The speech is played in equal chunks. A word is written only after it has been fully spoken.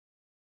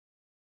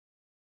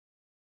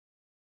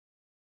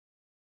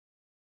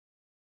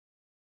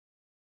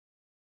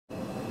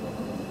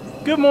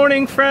Good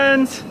morning,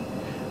 friends.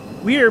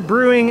 We are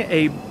brewing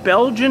a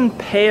Belgian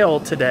pale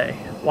today.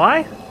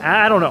 Why?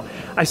 I don't know.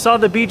 I saw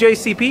the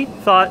BJCP,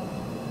 thought,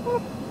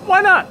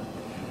 why not?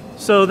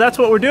 So that's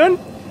what we're doing.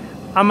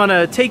 I'm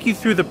gonna take you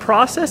through the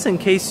process in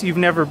case you've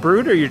never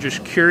brewed or you're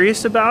just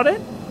curious about it.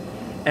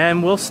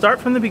 And we'll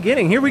start from the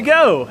beginning. Here we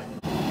go.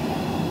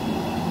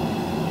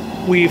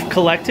 We've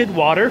collected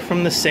water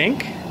from the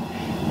sink,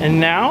 and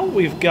now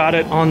we've got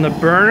it on the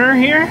burner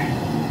here,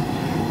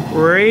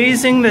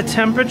 raising the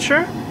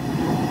temperature.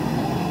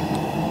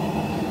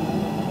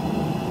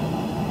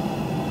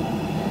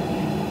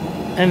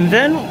 And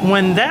then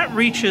when that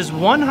reaches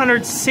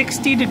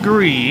 160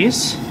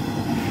 degrees,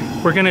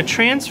 we're going to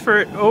transfer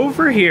it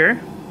over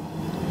here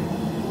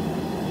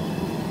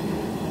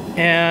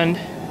and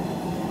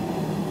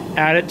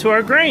add it to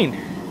our grain.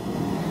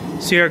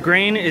 See, our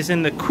grain is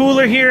in the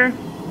cooler here.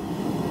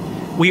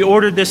 We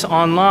ordered this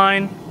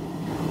online,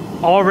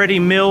 already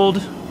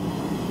milled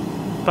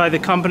by the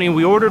company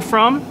we ordered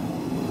from.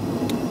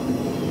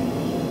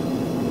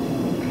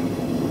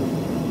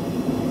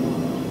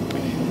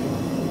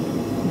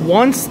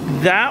 Once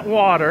that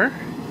water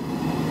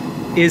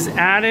is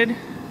added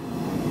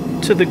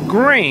to the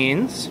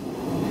grains,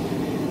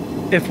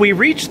 if we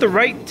reach the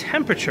right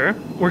temperature,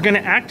 we're going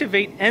to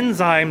activate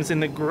enzymes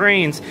in the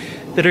grains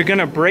that are going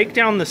to break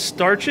down the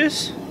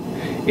starches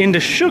into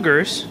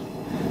sugars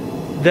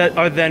that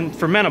are then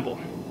fermentable.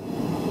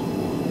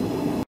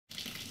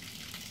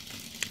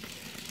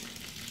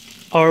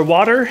 Our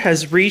water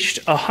has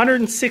reached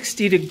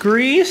 160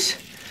 degrees,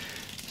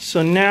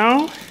 so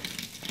now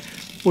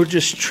we're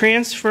just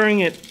transferring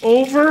it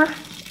over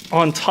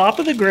on top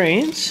of the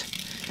grains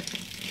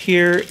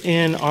here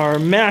in our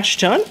mash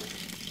tun.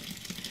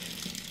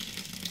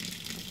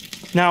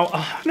 Now,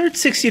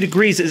 160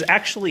 degrees is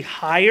actually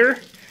higher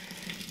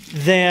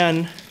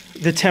than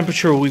the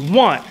temperature we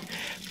want,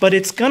 but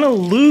it's gonna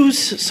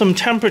lose some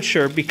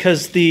temperature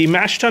because the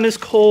mash tun is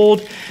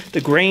cold, the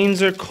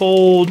grains are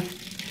cold,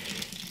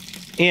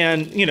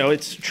 and you know,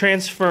 it's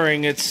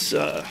transferring, it's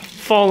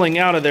falling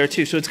out of there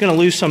too, so it's going to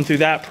lose some through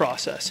that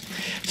process.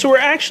 So we're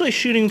actually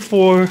shooting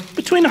for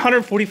between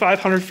 145,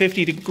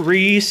 150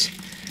 degrees,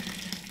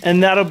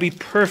 and that'll be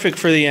perfect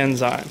for the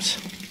enzymes.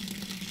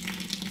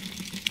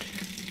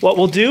 What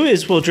we'll do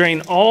is we'll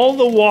drain all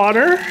the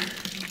water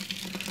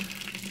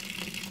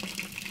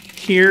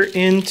here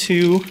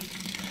into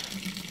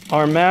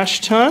our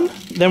mash tun.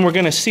 Then we're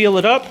going to seal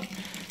it up.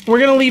 We're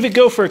going to leave it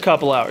go for a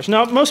couple hours.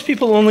 Now, most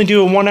people only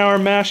do a 1 hour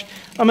mash.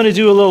 I'm going to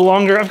do a little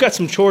longer. I've got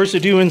some chores to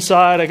do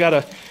inside. I got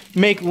to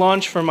make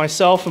lunch for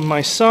myself and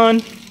my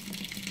son.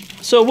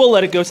 So we'll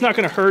let it go. It's not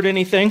going to hurt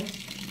anything.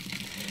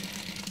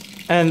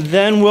 And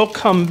then we'll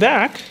come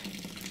back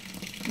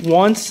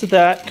once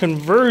that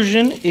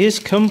conversion is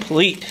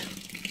complete.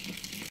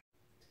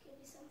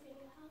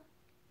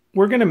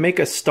 We're going to make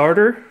a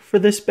starter for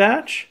this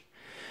batch.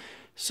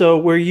 So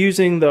we're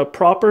using the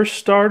proper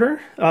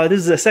starter. This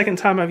is the second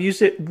time I've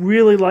used it.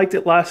 Really liked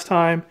it last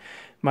time.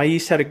 My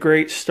yeast had a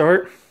great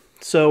start.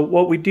 So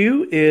what we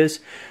do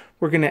is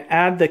we're going to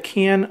add the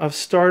can of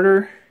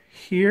starter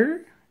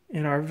here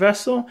in our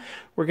vessel.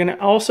 We're going to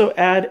also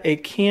add a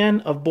can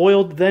of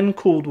boiled then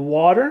cooled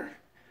water.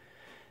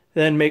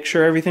 Then make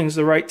sure everything's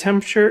the right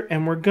temperature.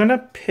 And we're going to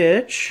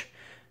pitch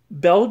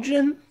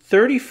Belgian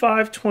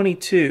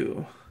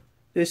 3522.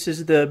 This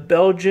is the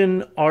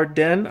Belgian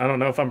Ardennes. I don't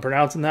know if I'm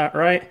pronouncing that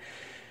right.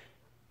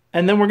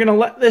 And then we're going to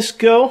let this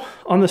go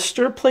on the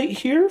stir plate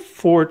here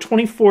for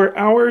 24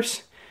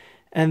 hours.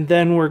 And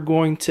then we're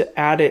going to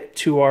add it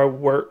to our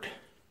wort.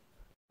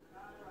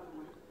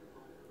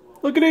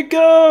 Look at it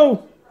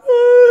go!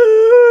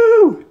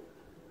 Woo!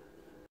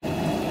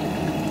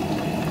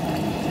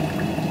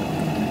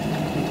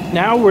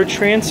 Now we're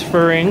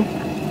transferring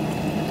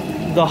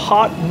the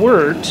hot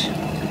wort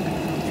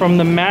from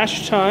the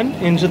mash tun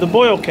into the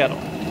boil kettle.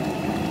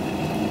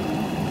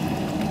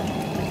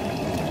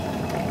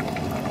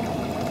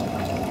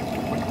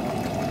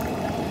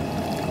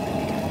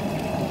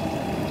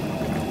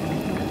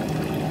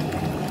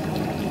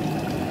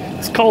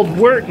 It's called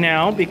wort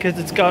now because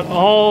it's got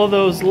all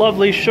those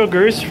lovely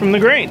sugars from the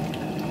grain.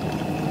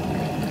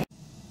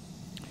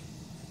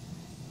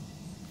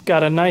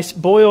 Got a nice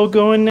boil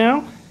going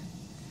now.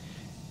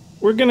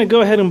 We're going to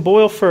go ahead and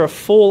boil for a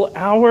full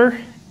hour,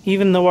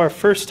 even though our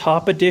first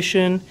hop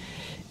addition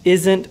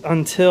isn't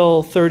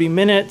until 30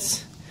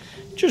 minutes.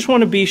 Just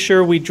want to be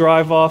sure we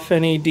drive off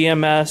any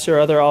DMS or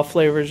other off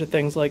flavors or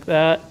things like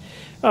that.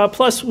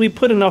 Plus, we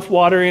put enough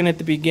water in at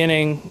the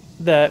beginning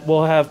that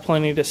we'll have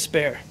plenty to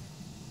spare.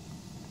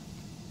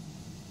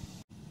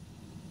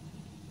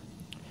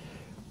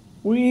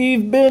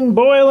 We've been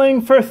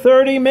boiling for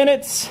 30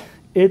 minutes.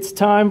 It's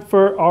time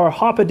for our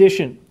hop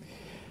addition.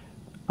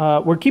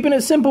 We're keeping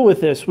it simple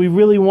with this. We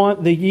really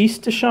want the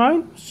yeast to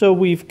shine. So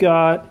we've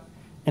got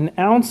an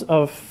ounce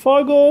of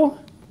Fuggle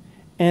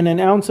and an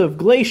ounce of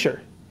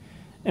Glacier.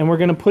 And we're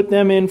going to put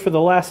them in for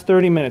the last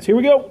 30 minutes. Here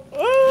we go.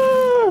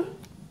 Ah!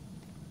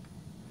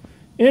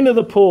 Into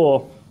the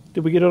pool.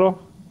 Did we get it all?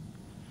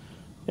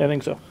 Yeah, I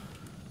think so.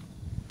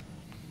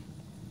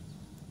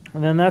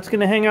 And then that's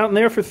going to hang out in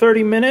there for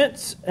 30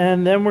 minutes,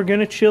 and then we're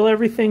going to chill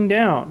everything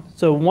down.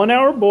 So 1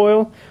 hour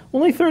boil,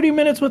 only 30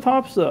 minutes with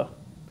hops though.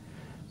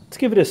 Let's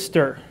give it a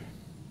stir.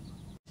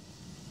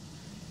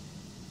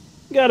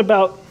 Got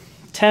about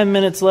 10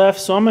 minutes left,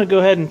 so I'm going to go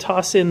ahead and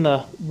toss in the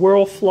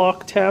Whirl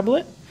Flock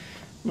tablet.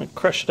 I'm going to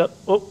crush it up.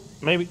 Oh,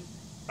 maybe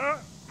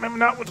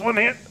not with one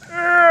hand.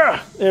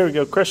 There we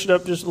go, crush it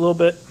up just a little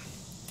bit.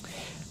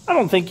 I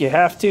don't think you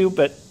have to,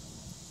 but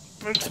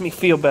it makes me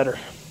feel better.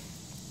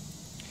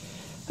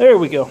 There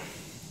we go.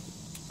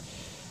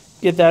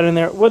 Get that in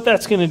there. What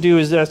that's going to do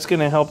is that's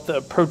going to help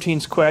the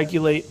proteins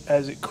coagulate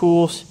as it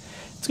cools.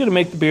 It's going to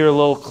make the beer a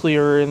little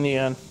clearer in the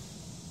end.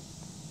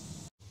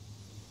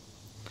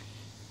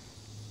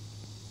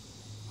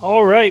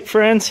 All right,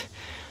 friends.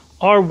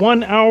 Our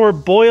 1 hour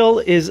boil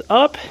is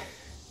up.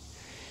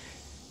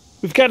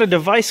 We've got a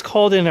device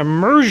called an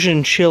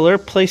immersion chiller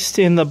placed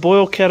in the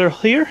boil kettle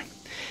here.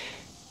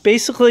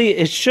 Basically,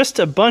 it's just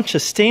a bunch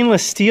of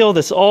stainless steel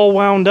that's all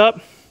wound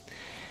up.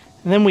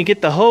 And then we get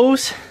the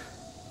hose.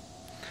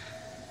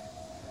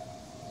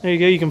 There you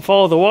go, you can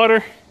follow the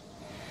water.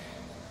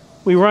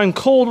 We run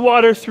cold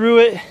water through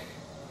it.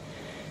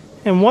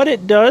 And what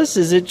it does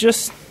is it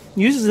just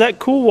uses that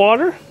cool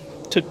water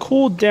to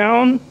cool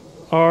down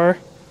our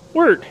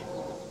wort.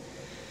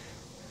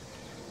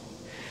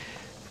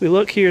 If we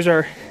look, here's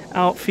our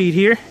outfeed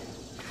here.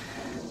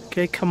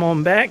 Okay, come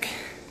on back.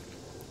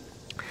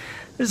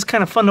 This is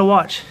kind of fun to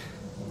watch.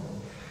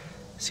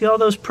 See all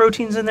those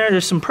proteins in there?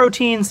 There's some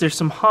proteins, there's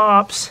some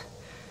hops,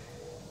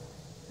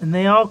 and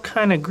they all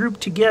kind of group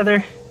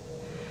together,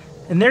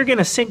 and they're going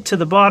to sink to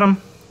the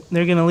bottom.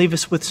 They're going to leave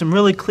us with some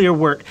really clear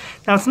wort.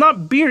 Now, it's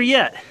not beer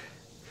yet.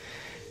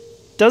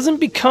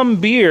 Doesn't become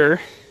beer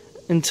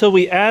until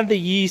we add the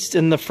yeast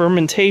and the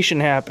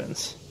fermentation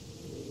happens.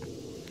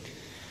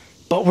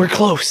 But we're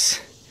close.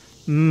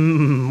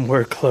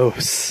 We're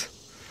close.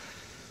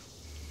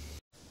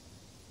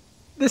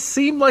 This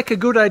seemed like a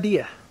good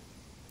idea.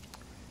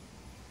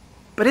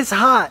 But it's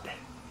hot.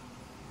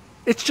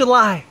 It's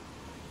July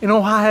in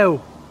Ohio.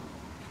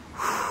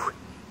 Whew.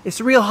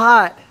 It's real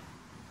hot.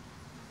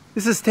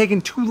 This is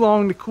taking too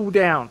long to cool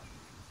down.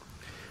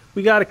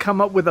 We got to come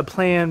up with a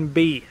plan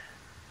B.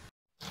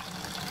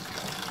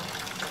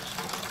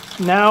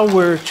 Now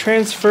we're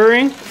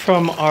transferring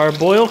from our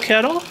boil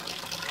kettle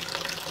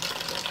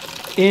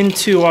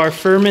into our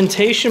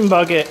fermentation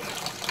bucket.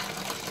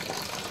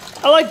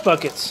 I like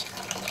buckets.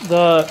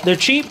 They're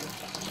cheap.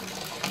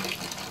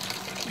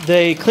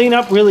 They clean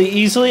up really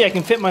easily. I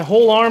can fit my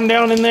whole arm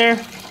down in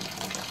there.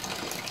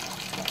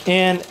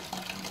 And,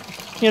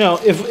 you know,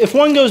 if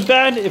one goes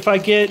bad, if I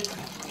get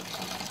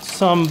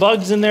some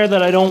bugs in there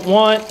that I don't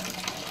want,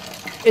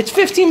 it's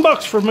 15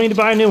 bucks for me to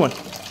buy a new one.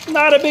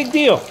 Not a big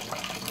deal.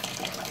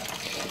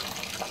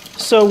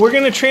 So we're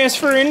going to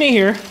transfer into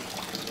here.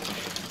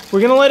 We're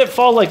going to let it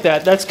fall like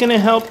that. That's going to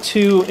help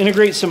to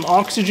integrate some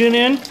oxygen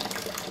in.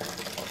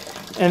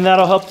 And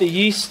that'll help the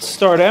yeast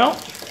start out.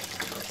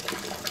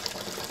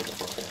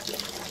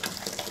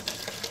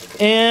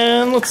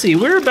 And let's see,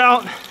 we're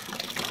about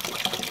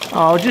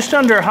just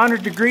under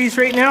 100 degrees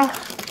right now.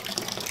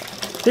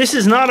 This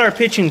is not our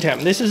pitching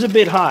temp. This is a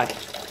bit high.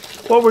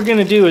 What we're going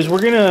to do is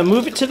we're going to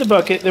move it to the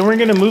bucket. Then we're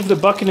going to move the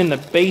bucket in the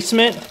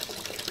basement.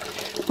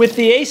 With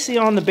the AC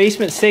on, the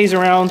basement stays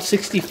around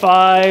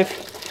 65,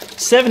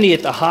 70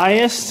 at the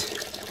highest.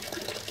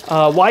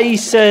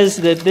 Yeast says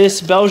that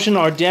this Belgian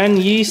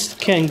Ardennes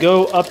yeast can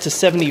go up to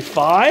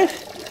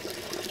 75.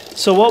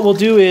 So what we'll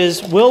do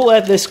is we'll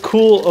let this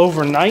cool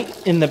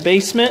overnight in the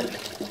basement.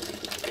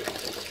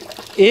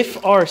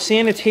 If our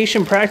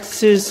sanitation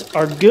practices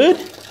are good,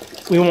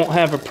 we won't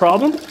have a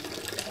problem.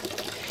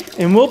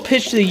 And we'll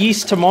pitch the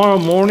yeast tomorrow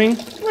morning,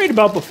 right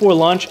about before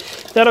lunch.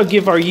 That'll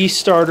give our yeast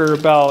starter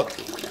about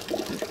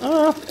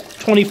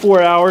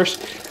 24 hours,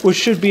 which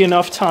should be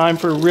enough time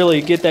for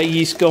really get that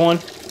yeast going.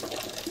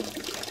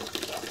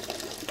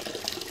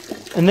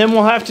 And then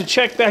we'll have to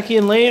check back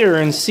in later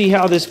and see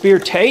how this beer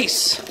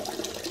tastes.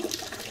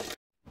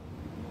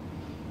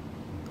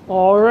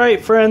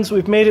 Alright friends,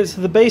 we've made it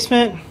to the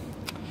basement.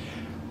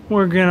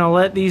 We're gonna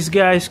let these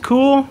guys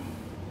cool.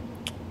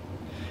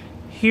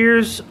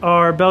 Here's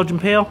our Belgian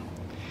Pale.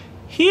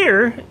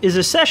 Here is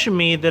a session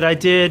mead that I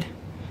did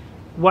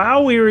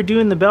while we were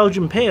doing the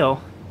Belgian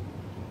Pale.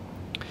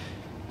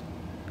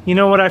 You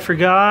know what I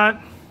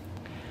forgot?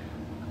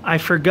 I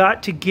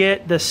forgot to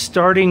get the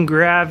starting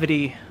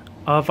gravity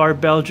of our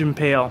Belgian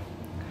Pale.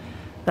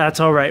 That's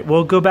alright.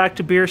 We'll go back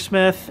to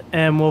Beersmith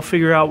and we'll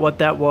figure out what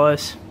that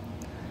was.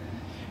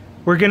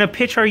 We're going to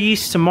pitch our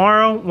yeast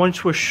tomorrow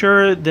once we're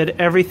sure that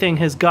everything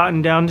has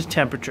gotten down to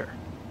temperature.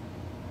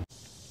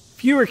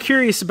 If you were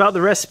curious about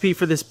the recipe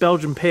for this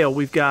Belgian Pale,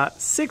 we've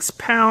got 6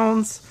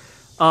 pounds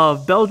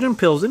of Belgian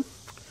Pilsen,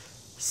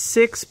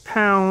 6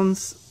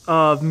 pounds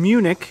of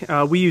Munich,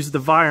 we use the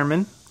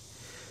Weirmann.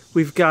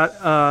 We've got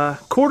a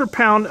 1/4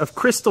 pound of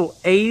Crystal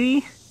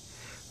 80,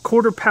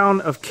 1/4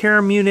 pound of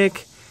Cara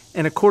Munich,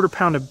 and a 1/4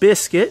 pound of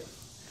biscuit.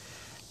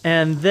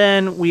 And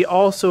then we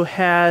also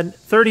had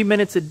 30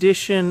 minutes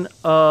edition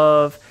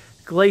of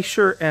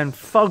Glacier and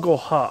Fuggle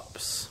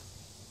hops.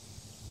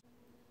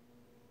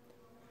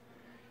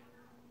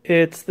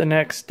 It's the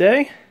next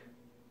day.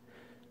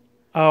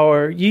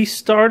 Our yeast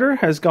starter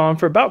has gone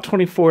for about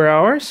 24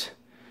 hours.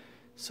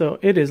 So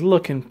it is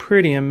looking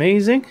pretty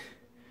amazing.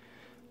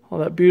 All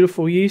that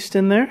beautiful yeast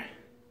in there.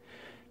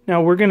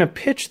 Now we're going to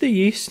pitch the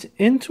yeast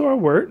into our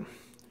wort.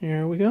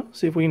 Here we go.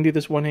 See if we can do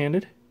this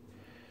one-handed.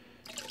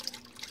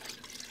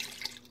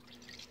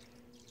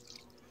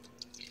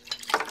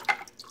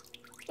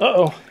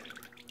 Uh-oh.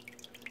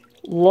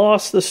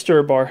 Lost the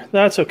stir bar.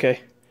 That's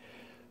okay.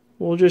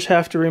 We'll just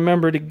have to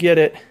remember to get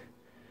it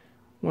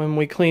when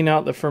we clean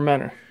out the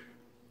fermenter.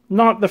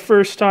 Not the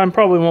first time,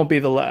 probably won't be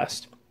the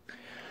last.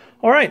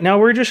 Alright, now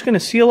we're just going to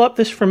seal up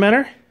this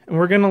fermenter and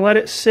we're going to let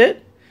it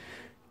sit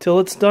till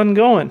it's done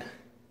going.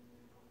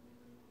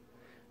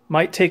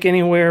 Might take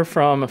anywhere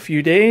from a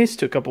few days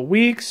to a couple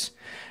weeks.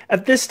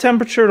 At this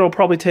temperature, it'll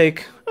probably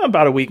take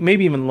about a week,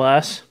 maybe even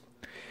less.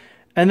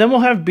 And then we'll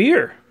have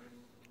beer.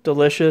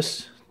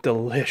 Delicious,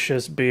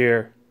 delicious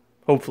beer.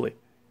 Hopefully.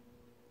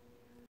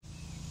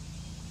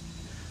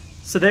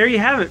 So there you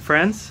have it,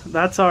 friends.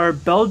 That's our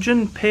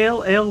Belgian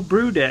Pale Ale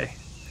Brew Day.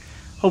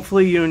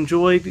 Hopefully you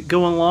enjoyed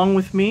going along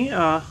with me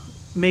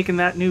making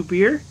that new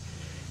beer.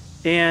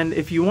 And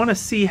if you want to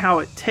see how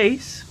it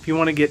tastes, if you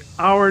want to get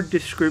our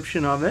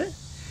description of it,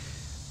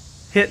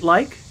 hit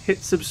like, hit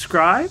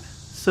subscribe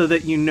so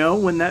that you know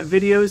when that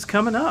video is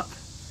coming up.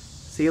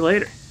 See you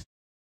later.